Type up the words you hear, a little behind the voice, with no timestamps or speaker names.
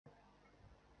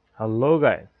Hello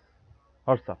guys,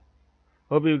 what's up?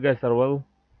 Hope you guys are well.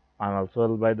 I'm also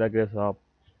well by the grace of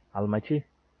Almighty.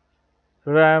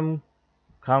 Today I'm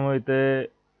come with a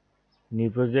new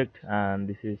project and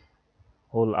this is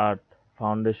Whole Earth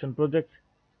Foundation project.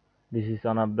 This is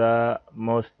one of the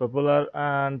most popular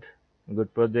and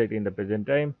good project in the present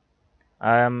time.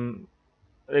 I am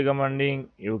recommending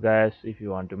you guys if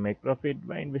you want to make profit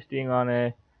by investing on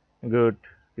a good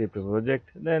crypto project,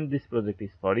 then this project is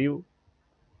for you.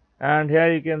 And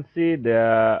here you can see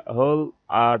the whole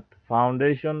art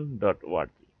foundation.org.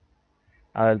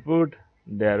 I will put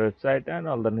their website and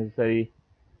all the necessary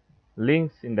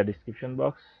links in the description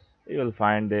box. You will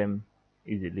find them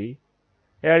easily.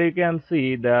 Here you can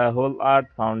see the whole art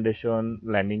foundation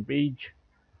landing page,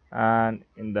 and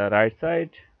in the right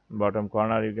side bottom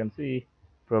corner you can see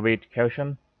probate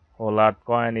caution. Whole art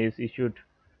coin is issued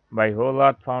by Whole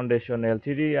Art Foundation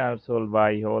Ltd and sold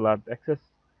by Whole Art Access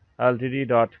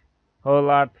Ltd.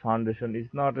 Whole Art Foundation is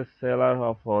not a seller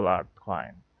of Whole Art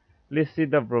coin. Please see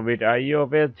the probate IO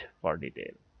page for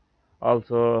detail.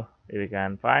 Also, you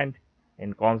can find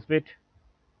in Consbit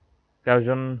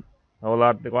caution. Whole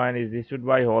Art coin is issued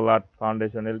by Whole Art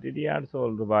Foundation Ltd and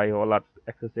sold by Whole Art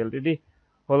Access Ltd.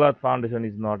 Whole Art Foundation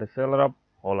is not a seller of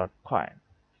Whole Art coin.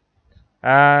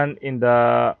 And in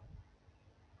the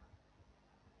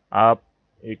up,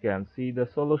 you can see the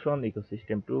solution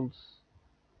ecosystem tools,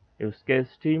 use case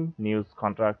team, news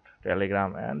contract,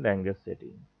 telegram, and language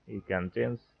setting. You can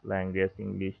change language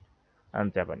English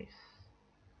and Japanese.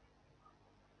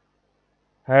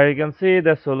 Here you can see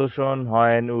the solution.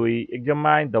 When we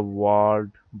examine the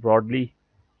world broadly,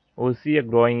 we see a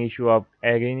growing issue of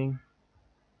aging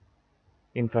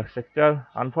infrastructure.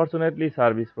 Unfortunately,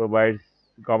 service providers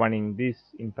governing these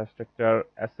infrastructure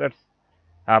assets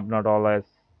have not always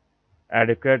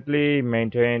adequately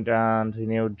maintained and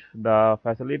renewed the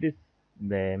facilities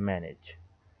they manage.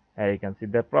 Here you can see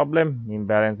the problem: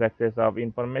 imbalanced access of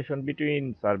information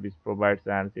between service providers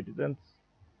and citizens,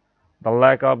 the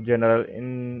lack of general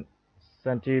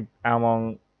incentive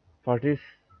among parties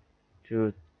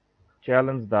to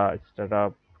challenge the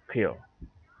status quo.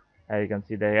 Here you can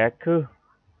see the ERC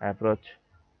approach,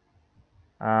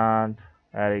 and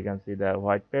here you can see the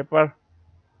white paper.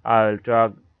 I will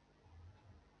talk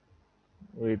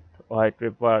with white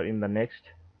paper in the next.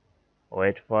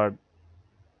 Wait for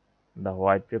the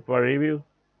white paper review.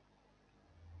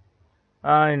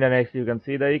 In the next, you can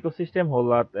see the ecosystem.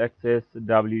 Whole Earth Access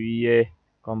WEA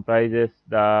comprises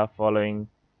the following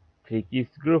three keys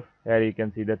group. Here you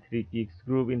can see the three keys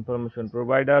group: information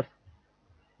providers,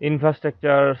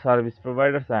 infrastructure service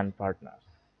providers, and partners.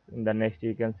 In the next,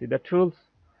 you can see the tools.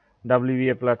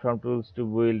 WEA platform tools to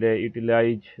build a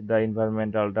utilize the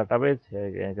environmental database. Here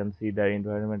you can see the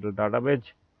environmental database.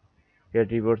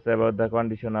 Get reports about the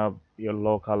condition of your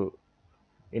local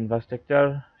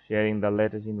infrastructure, sharing the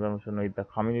latest information with the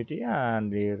community,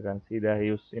 and you can see the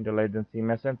use intelligence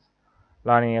machines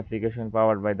learning application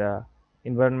powered by the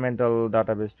environmental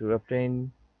database to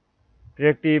obtain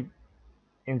predictive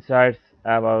insights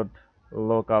about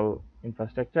local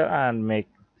infrastructure and make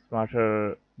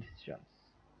smarter decisions.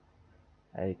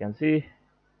 You can see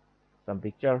some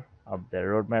picture of the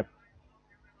roadmap,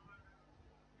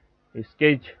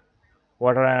 sketch,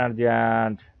 water energy,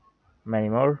 and many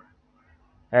more.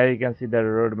 Here you can see the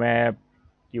roadmap.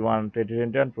 Q1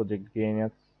 2021 project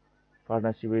gains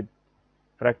partnership with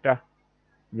Fracta,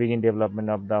 begin development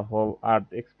of the Whole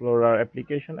Earth Explorer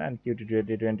application, and Q2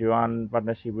 2021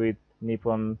 partnership with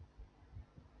Nippon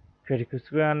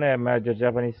Kirikusuan, a major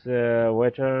Japanese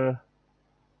water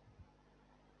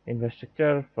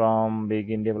infrastructure, from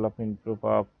begin development proof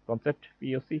of concept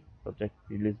POC project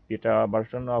release beta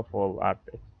version of Whole Earth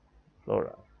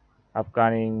Explorer.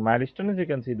 Upcoming milestones, you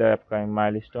can see the upcoming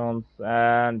milestones,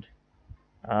 and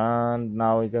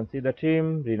now you can see the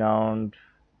team, renowned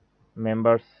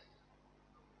members,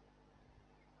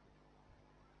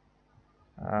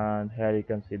 and here you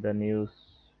can see the news.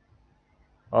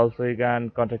 Also, you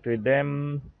can contact with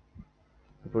them,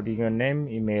 putting your name,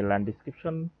 email, and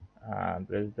description, and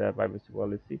press the privacy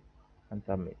policy and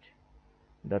submit.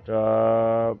 That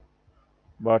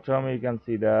bottom you can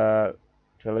see the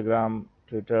Telegram,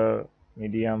 Twitter,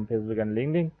 Medium, Facebook, and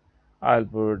LinkedIn. I'll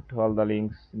put all the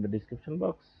links in the description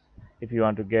box. If you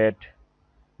want to get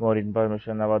more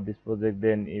information about this project,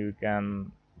 then you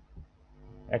can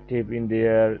active in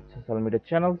their social media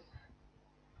channels,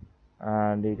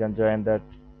 and you can join that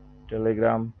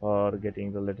Telegram for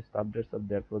getting the latest updates of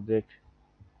their project,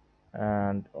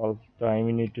 and all the time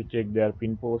you need to check their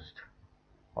pin post.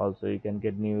 Also, you can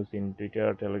get news in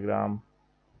Twitter, Telegram,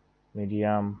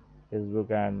 Medium,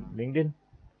 Facebook, and LinkedIn.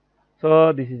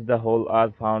 So this is the whole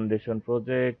Earth Foundation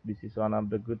project. This is one of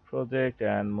the good project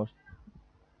and most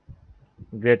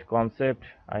great concept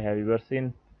I have ever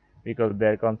seen, because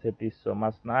their concept is so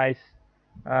much nice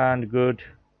and good,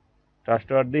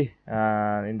 trustworthy,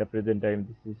 and in the present time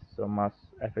this is so much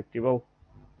effective.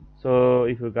 So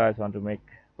if you guys want to make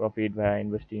profit by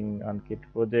investing on crypto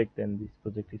project, then this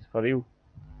project is for you.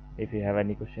 If you have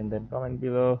any question, then comment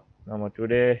below. No more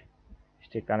today.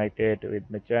 Stay connected with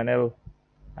my channel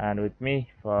and with me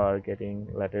for getting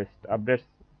latest updates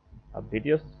of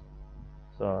videos.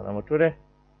 So no more today.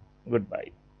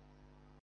 Goodbye.